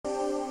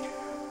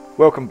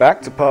Welcome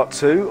back to part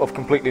 2 of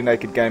Completely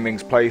Naked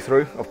Gaming's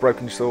playthrough of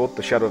Broken Sword,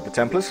 The Shadow of the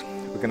Templars.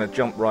 We're going to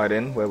jump right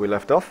in where we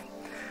left off.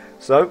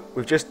 So,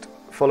 we've just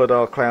followed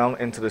our clown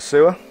into the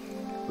sewer.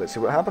 Let's see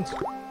what happens.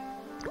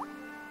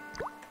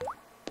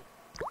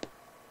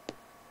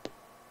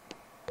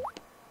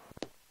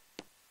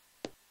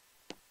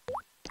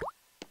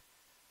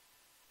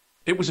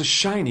 It was a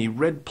shiny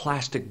red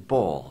plastic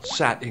ball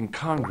sat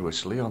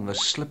incongruously on the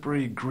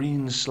slippery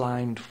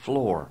green-slimed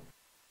floor.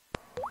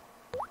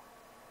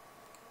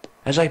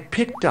 As I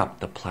picked up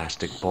the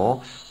plastic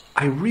ball,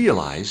 I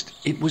realized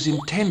it was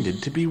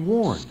intended to be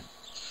worn.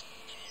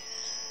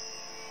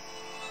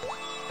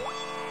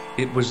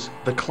 It was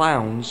the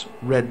clown's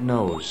red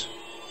nose.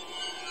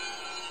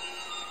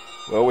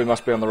 Well, we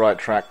must be on the right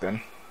track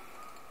then.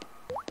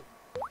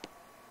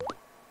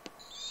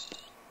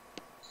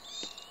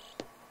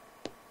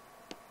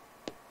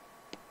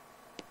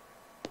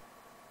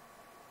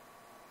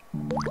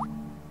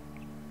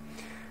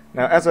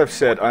 Now, as I've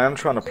said, I am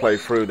trying to play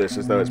through this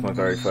as though it's my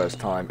very first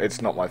time.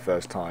 It's not my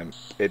first time.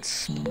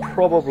 It's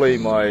probably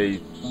my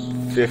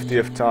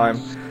 50th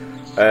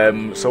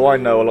time, so I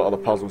know a lot of the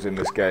puzzles in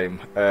this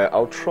game.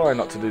 I'll try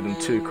not to do them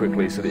too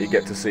quickly so that you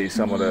get to see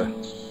some of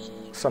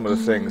the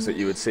things that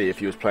you would see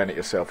if you was playing it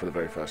yourself for the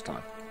very first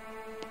time.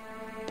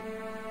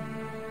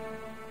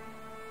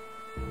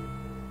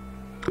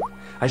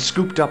 I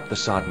scooped up the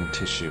sodden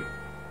tissue.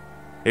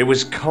 It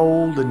was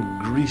cold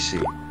and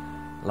greasy,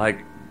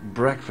 like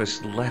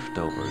breakfast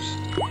leftovers.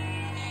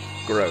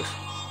 Gross.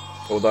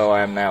 Although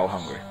I am now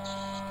hungry.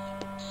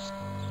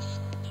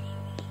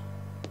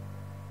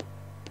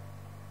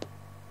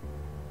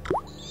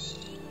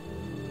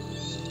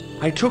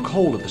 I took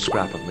hold of the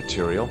scrap of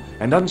material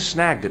and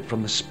unsnagged it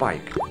from the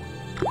spike.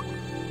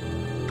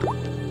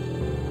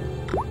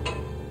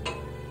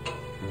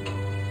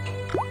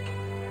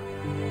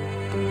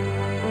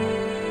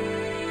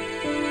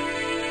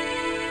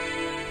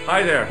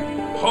 Hi there.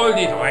 Hold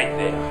it right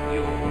there,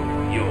 you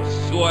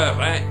sewer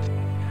rat.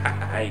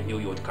 I knew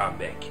you'd come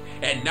back,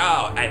 and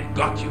now I've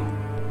got you.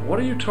 What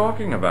are you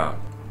talking about?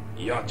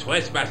 You're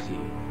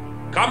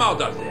trespassing. Come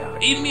out of there,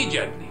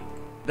 immediately.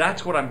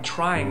 That's what I'm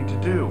trying to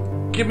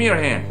do. Give me your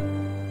hand.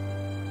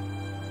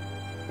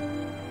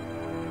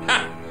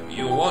 Ha!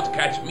 You won't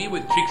catch me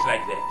with tricks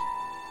like that.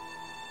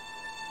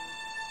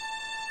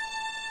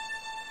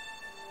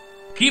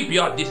 Keep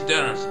your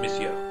distance,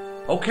 monsieur.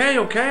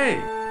 Okay.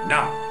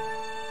 Now,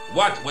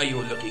 what were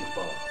you looking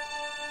for?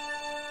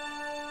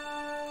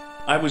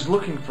 I was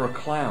looking for a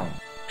clown.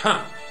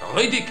 Huh,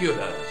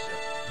 ridiculous.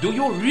 Do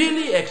you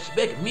really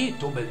expect me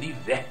to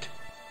believe that?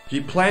 He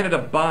planted a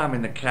bomb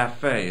in the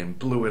cafe and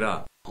blew it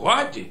up.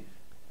 What?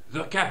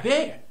 The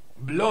cafe?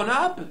 Blown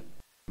up?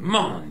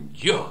 Mon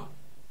Dieu,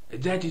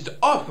 that is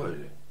awful.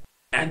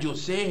 And you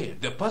say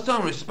the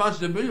person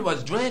responsible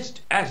was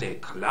dressed as a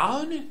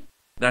clown?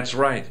 That's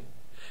right.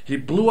 He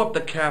blew up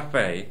the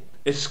cafe,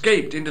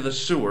 escaped into the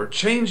sewer,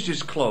 changed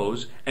his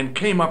clothes, and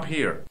came up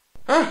here.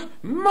 Ah,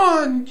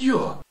 mon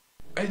Dieu.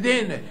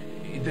 Then,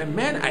 the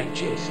man I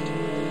chased,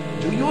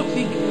 do you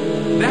think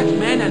that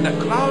man and the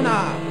clown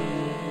are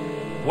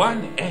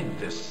one and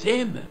the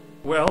same?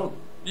 Well,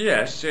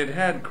 yes, it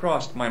had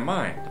crossed my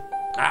mind.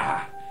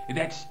 Ah,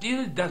 that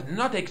still does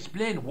not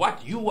explain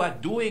what you are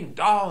doing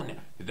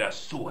down the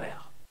sewer.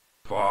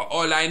 For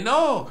all I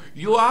know,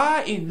 you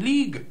are in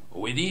league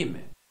with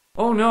him.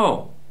 Oh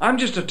no, I'm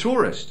just a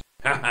tourist.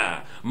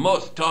 Haha,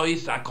 most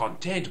tourists are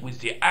content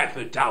with the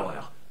Eiffel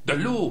Tower, the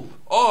Louvre,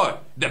 or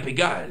the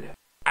Pigalle.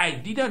 I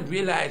didn't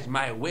realize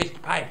my waste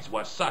pipes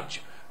were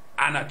such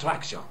an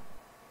attraction.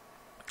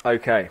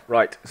 Okay,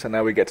 right, so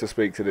now we get to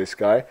speak to this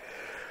guy.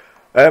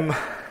 Now,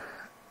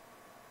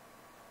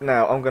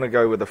 I'm going to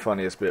go with the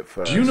funniest bit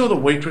first. Do you know the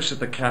waitress at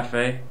the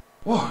cafe?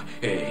 Oh,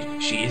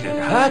 she isn't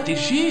hurt,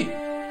 is she?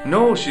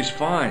 No, she's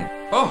fine.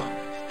 Oh,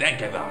 thank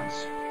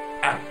heavens.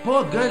 A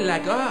poor girl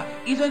like her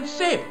isn't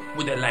safe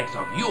with the likes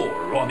of you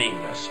roaming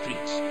the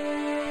streets.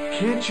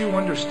 Can't you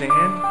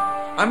understand?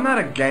 I'm not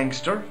a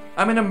gangster.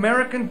 I'm an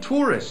American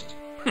tourist.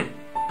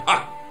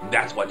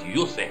 That's what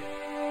you say.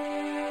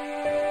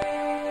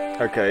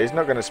 Okay, he's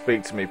not going to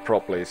speak to me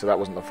properly, so that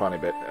wasn't the funny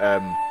bit.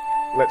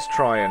 Let's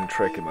try and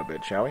trick him a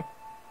bit, shall we?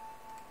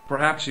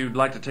 Perhaps you'd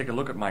like to take a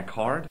look at my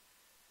card?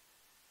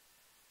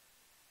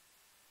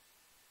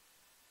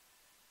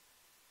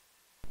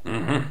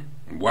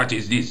 What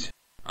is this?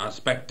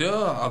 Inspector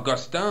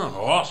Augustin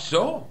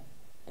Rousseau?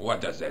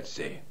 What does that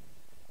say?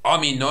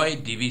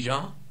 Hominoid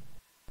Division?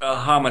 A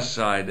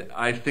homicide.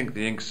 I think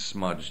the ink's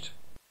smudged.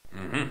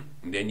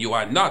 Then you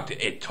are not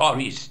a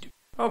tourist.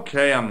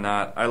 Okay, I'm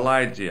not. I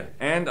lied to you,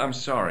 and I'm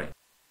sorry.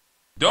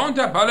 Don't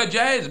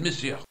apologize,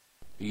 monsieur.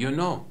 You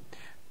know,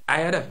 I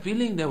had a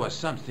feeling there was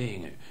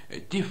something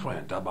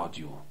different about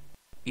you.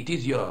 It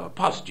is your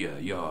posture,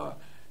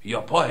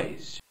 your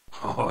poise.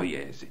 Oh,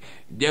 yes.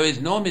 There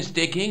is no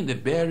mistaking the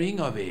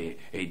bearing of a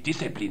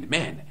disciplined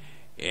man.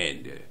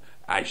 And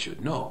I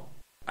should know.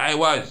 I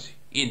was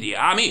in the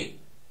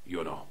army,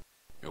 you know.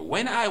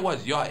 When I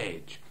was your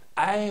age,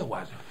 I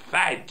was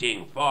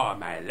fighting for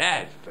my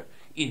life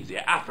in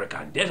the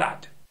African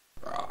desert.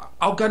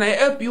 How can I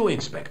help you,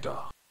 Inspector?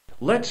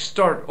 Let's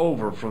start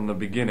over from the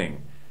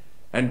beginning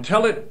and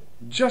tell it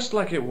just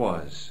like it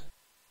was.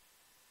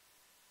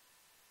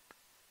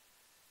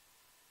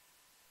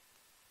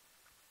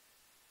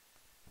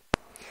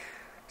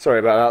 Sorry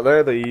about that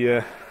there.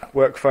 The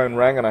work phone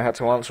rang and I had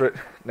to answer it.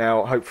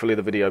 Now, hopefully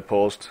the video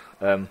paused.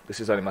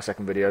 This is only my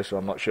second video, so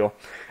I'm not sure.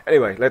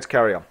 Anyway, let's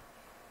carry on.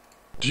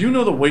 Do you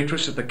know the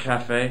waitress at the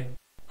cafe?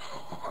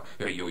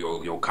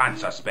 You can't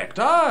suspect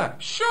her,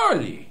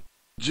 surely.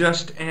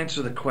 Just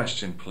answer the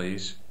question,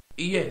 please.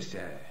 Yes,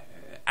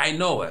 I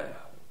know her.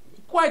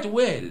 Quite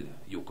well,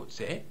 you could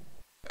say.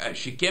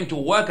 She came to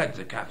work at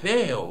the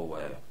cafe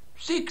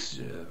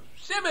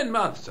 7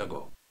 months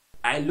ago.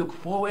 I look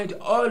forward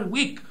all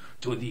week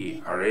to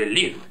the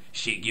relief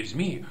she gives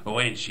me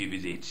when she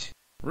visits.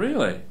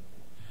 Really?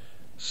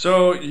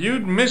 So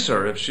you'd miss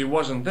her if she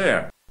wasn't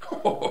there?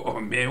 Oh,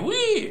 mais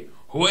oui.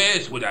 Who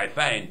else would I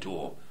find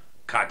to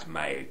cut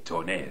my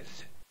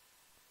toenails?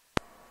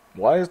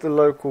 Why is the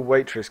local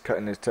waitress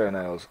cutting his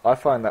toenails? I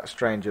find that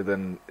stranger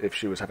than if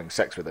she was having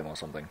sex with him or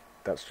something.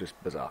 That's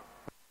just bizarre.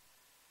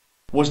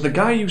 Was the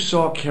guy you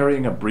saw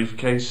carrying a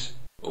briefcase?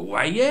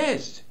 Why,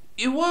 yes,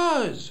 he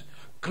was.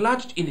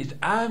 Clutched in his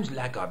arms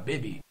like a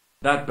baby.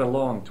 That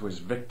belonged to his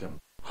victim.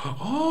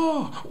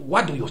 Oh,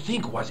 what do you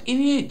think was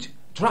in it?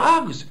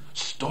 Drugs?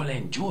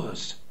 Stolen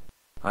jewels?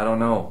 I don't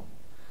know,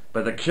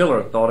 but the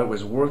killer thought it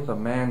was worth a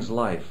man's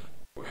life.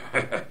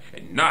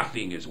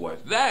 Nothing is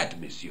worth that,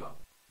 monsieur.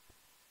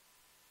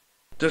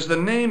 Does the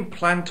name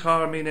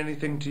Plantar mean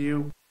anything to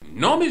you?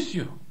 No,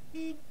 monsieur.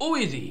 Who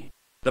is he?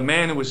 The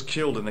man who was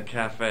killed in the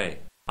cafe.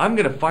 I'm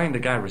gonna find the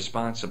guy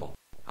responsible.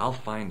 I'll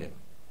find him.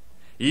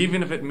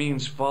 Even if it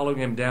means following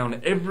him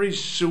down every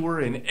sewer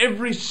in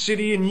every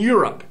city in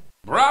Europe.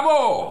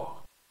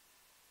 Bravo!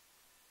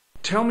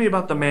 Tell me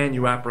about the man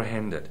you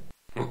apprehended.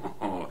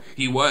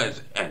 He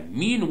was a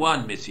mean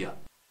one, monsieur.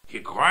 He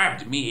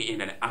grabbed me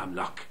in an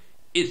armlock.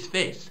 His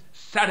face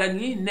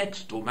suddenly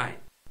next to mine.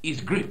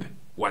 His grip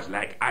was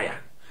like iron.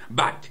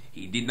 But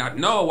he did not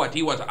know what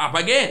he was up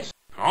against.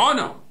 Oh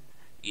no!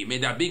 He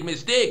made a big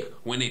mistake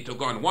when he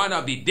took on one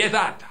of the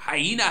desert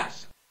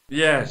hyenas.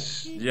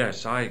 Yes,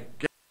 I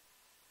get.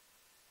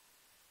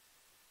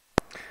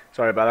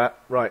 Sorry about that.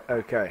 Right,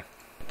 okay.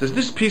 Does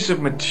this piece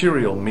of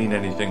material mean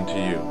anything to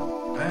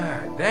you?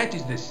 That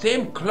is the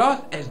same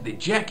cloth as the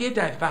jacket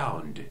I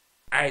found.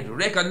 I'd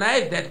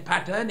recognize that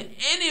pattern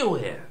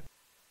anywhere.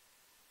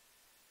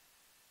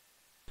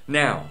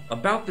 Now,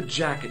 about the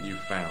jacket you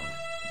found.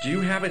 Do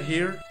you have it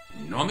here?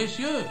 No,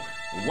 monsieur.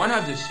 One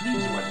of the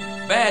sleeves was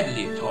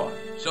badly torn,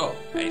 so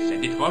I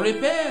sent it for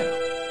repair.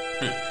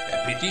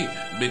 A pity,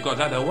 because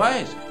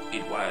otherwise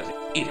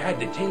it had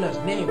the tailor's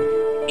name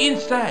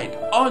inside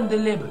on the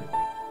label.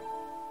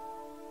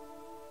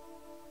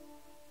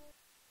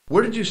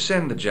 Where did you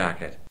send the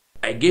jacket?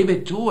 I gave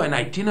it to an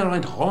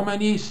itinerant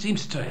Romani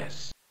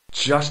seamstress.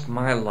 Just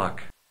my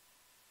luck.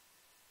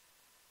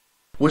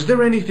 Was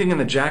there anything in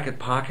the jacket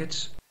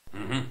pockets?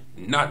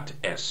 Not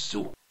a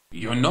sou.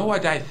 You know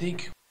what I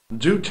think?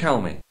 Do tell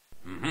me.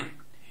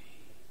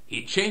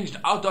 He changed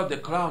out of the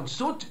clown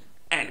suit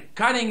and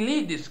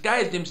cunningly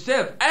disguised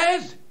himself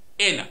as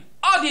an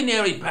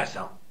ordinary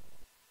person.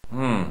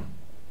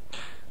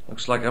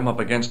 Looks like I'm up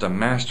against a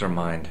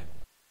mastermind.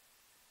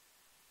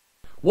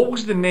 What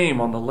was the name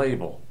on the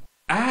label?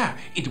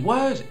 It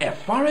was a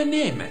foreign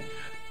name.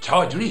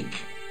 Todrick,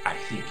 I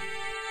think.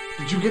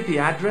 Did you get the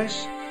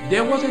address?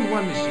 There wasn't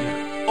one,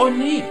 monsieur.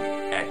 Only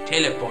a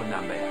telephone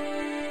number.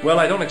 Well,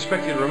 I don't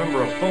expect you to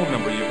remember a phone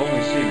number you've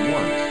only seen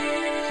once.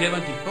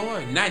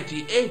 74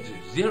 98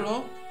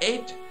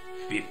 08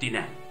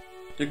 59.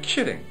 You're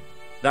kidding.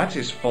 That's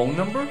his phone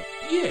number?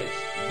 Yes,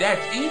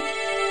 that's it.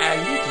 A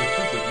little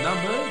secret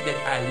number that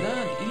I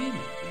learned in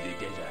the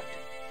desert.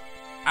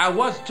 I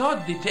was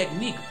taught the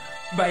technique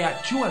by a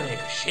Tuareg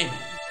shaman.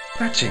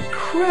 That's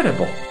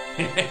incredible.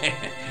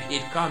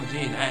 It comes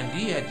in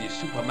handy at the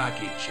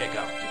supermarket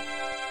checkout.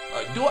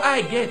 Do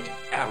I get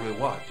a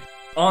reward?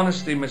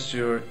 Honesty,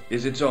 monsieur,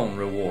 is its own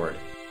reward.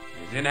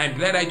 Then I'm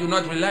glad I do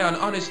not rely on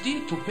honesty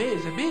to pay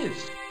the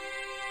bills.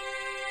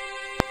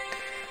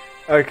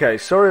 Okay,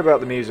 sorry about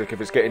the music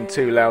if it's getting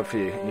too loud for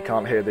you and you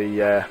can't hear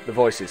the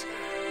voices.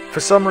 For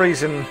some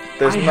reason,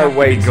 there's no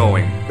way to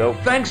going. Nope.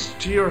 Thanks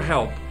to your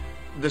help,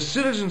 the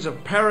citizens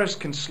of Paris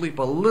can sleep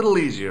a little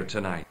easier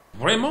tonight.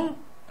 Vraiment?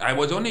 I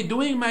was only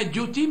doing my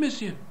duty,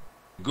 monsieur.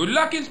 Good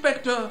luck,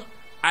 Inspector.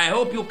 I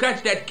hope you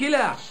catch that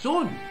killer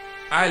soon.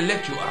 I'll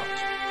let you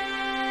out.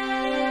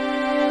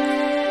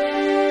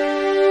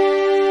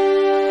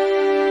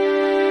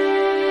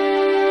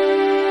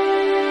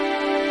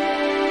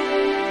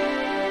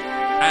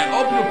 I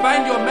hope you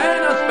find your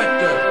man,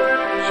 Inspector.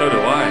 So do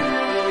I.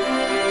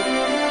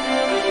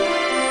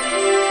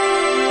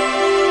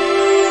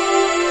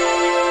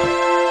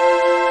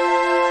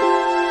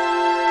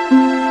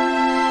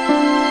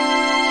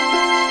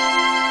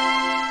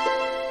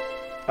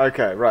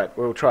 Okay, right,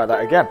 we'll try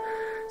that again,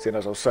 seeing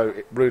as I was so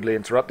rudely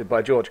interrupted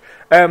by George.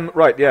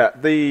 Right, yeah,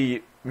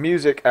 the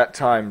music at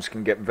times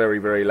can get very,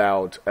 very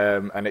loud,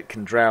 and it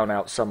can drown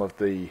out some of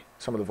the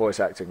voice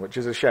acting, which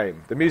is a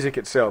shame. The music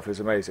itself is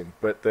amazing,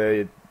 but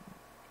they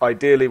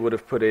ideally would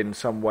have put in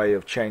some way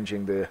of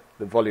changing the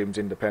volumes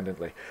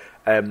independently.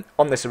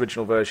 On this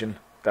original version,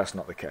 that's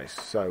not the case,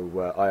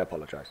 so I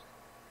apologise.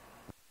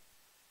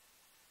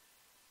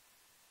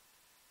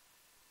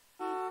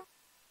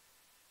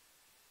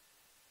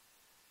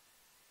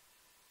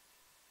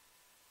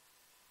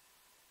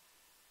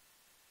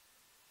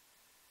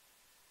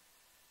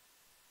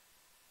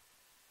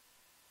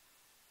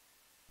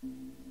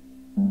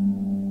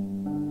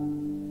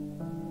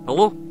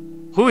 Hello?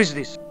 Who is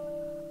this?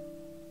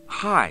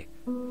 Hi,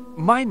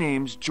 my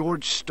name's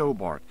George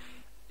Stobart.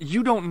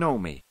 You don't know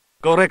me.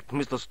 Correct,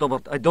 Mr.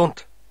 Stobart, I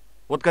don't.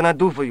 What can I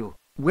do for you?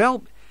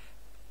 Well,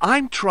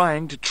 I'm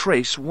trying to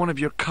trace one of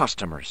your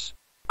customers.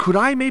 Could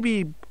I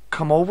maybe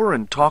come over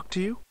and talk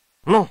to you?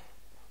 No,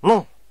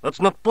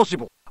 that's not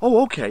possible.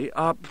 Oh, okay,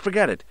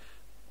 forget it.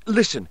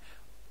 Listen,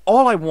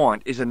 all I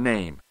want is a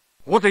name.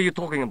 What are you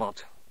talking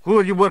about? Who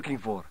are you working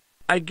for?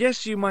 I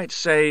guess you might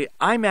say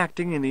I'm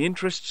acting in the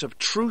interests of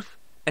truth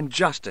and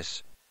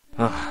justice.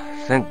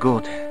 Thank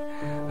God.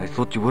 I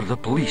thought you were the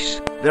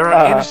police. There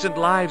are innocent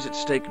lives at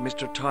stake,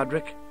 Mr.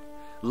 Todrick.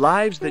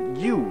 Lives that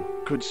you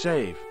could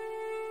save.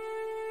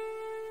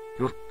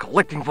 You're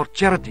collecting for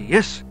charity,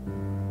 yes?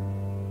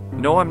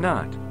 No, I'm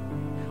not.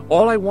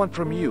 All I want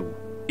from you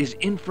is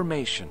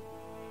information.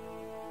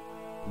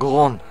 Go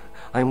on.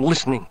 I'm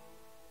listening.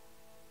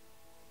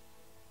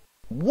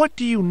 What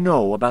do you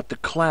know about the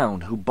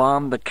clown who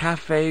bombed the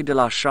Café de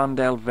la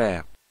Chandelle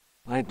Verte?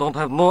 I don't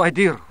have no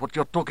idea what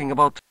you're talking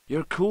about.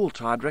 You're cool,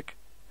 Todrick.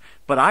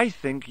 But I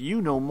think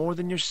you know more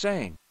than you're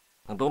saying.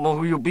 I don't know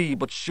who you be,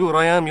 but sure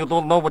I am you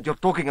don't know what you're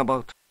talking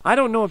about. I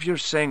don't know if you're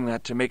saying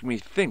that to make me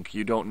think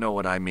you don't know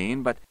what I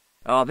mean, but...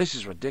 oh, this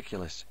is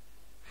ridiculous.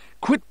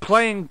 Quit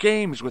playing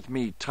games with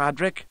me,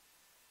 Todrick.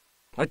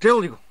 I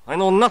tell you, I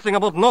know nothing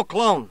about no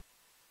clown.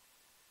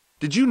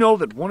 Did you know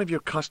that one of your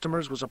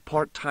customers was a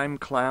part-time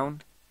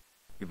clown?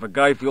 If a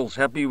guy feels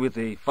happy with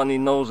a funny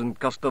nose and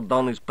custard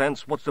down his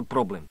pants, what's the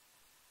problem?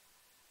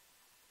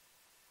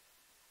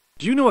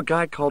 Do you know a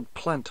guy called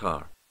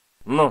Plantar?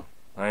 No,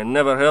 I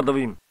never heard of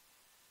him.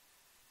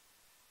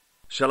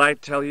 Shall I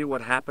tell you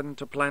what happened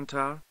to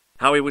Plantar?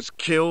 How he was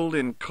killed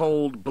in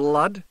cold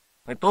blood?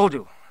 I told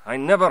you, I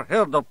never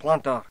heard of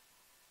Plantar.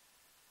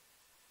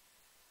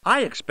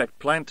 I expect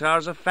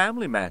Plantar's a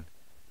family man,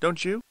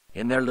 don't you?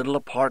 In their little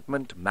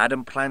apartment,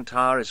 Madame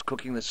Plantar is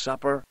cooking the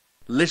supper,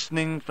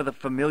 listening for the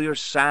familiar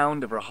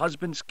sound of her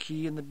husband's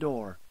key in the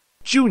door.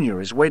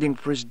 Junior is waiting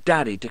for his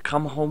daddy to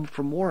come home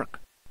from work.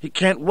 He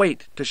can't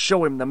wait to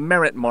show him the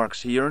merit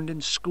marks he earned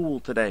in school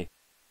today.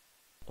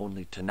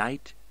 Only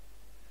tonight,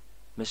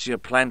 Monsieur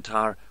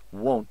Plantar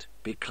won't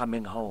be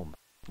coming home.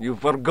 You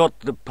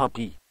forgot the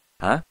puppy.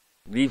 Huh?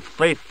 The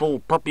faithful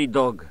puppy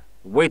dog,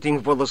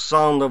 waiting for the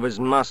sound of his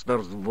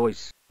master's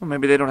voice. Well,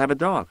 maybe they don't have a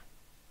dog.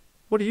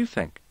 What do you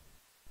think?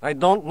 I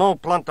don't know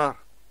Plantar.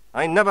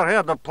 I never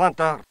heard of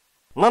Plantar.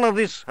 None of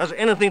this has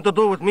anything to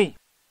do with me.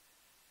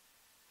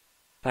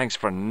 Thanks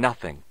for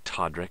nothing,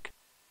 Todrick.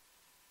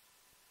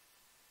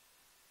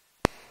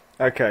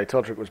 Okay,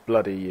 Todrick was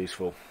bloody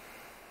useful.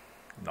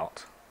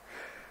 Not.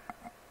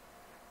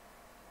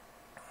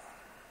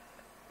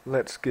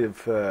 Let's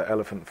give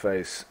Elephant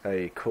Face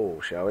a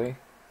call, shall we?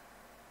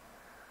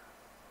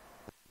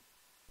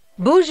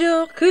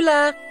 Bonjour,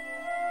 Kula.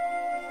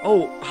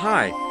 Oh,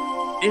 hi.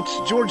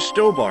 It's George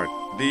Stobart,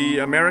 the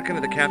American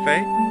at the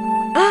cafe.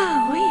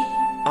 Ah,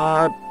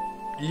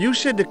 oui. You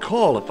said to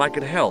call if I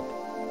could help.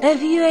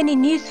 Have you any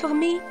news for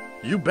me?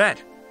 You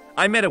bet.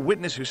 I met a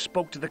witness who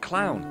spoke to the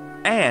clown.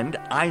 And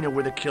I know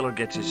where the killer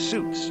gets his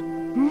suits.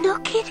 No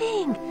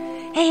kidding.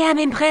 Hey, I'm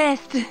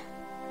impressed.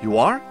 You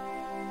are?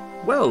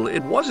 Well,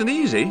 it wasn't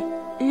easy.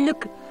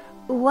 Look,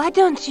 why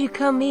don't you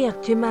come here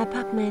to my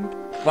apartment?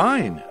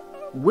 Fine.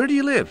 Where do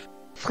you live?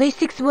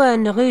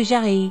 361 Rue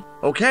Jarry.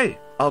 Okay,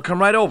 I'll come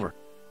right over.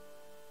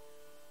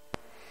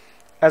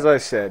 As I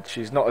said,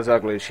 she's not as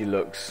ugly as she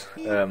looks.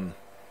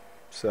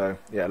 So,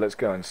 yeah, let's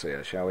go and see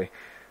her, shall we?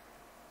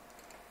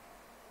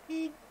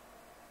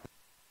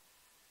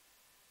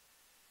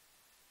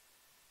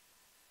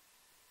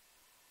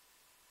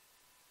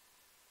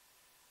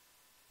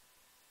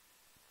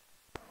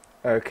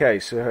 Okay,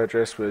 so her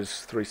address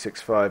was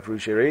 365 Rue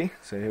Jarry,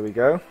 so here we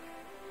go.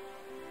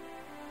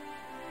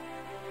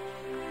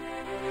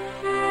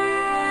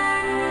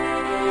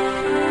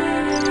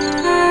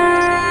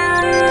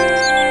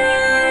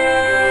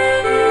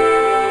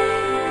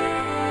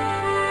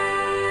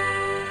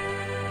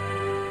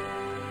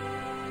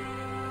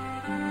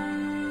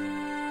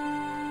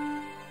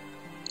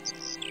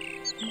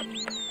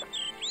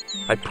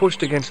 I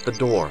pushed against the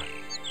door,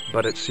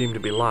 but it seemed to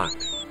be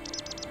locked.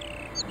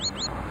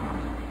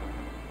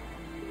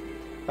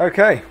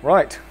 Okay,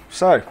 right,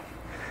 so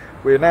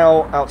we're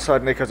now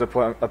outside Nico's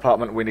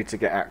apartment. We need to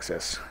get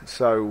access.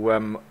 So what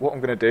I'm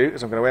going to do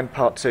is I'm going to end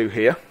part 2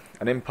 here,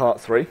 and in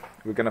part 3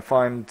 we're going to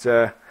find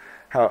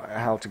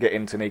how to get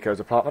into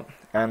Nico's apartment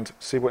and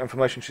see what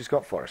information she's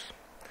got for us.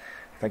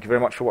 Thank you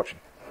very much for watching.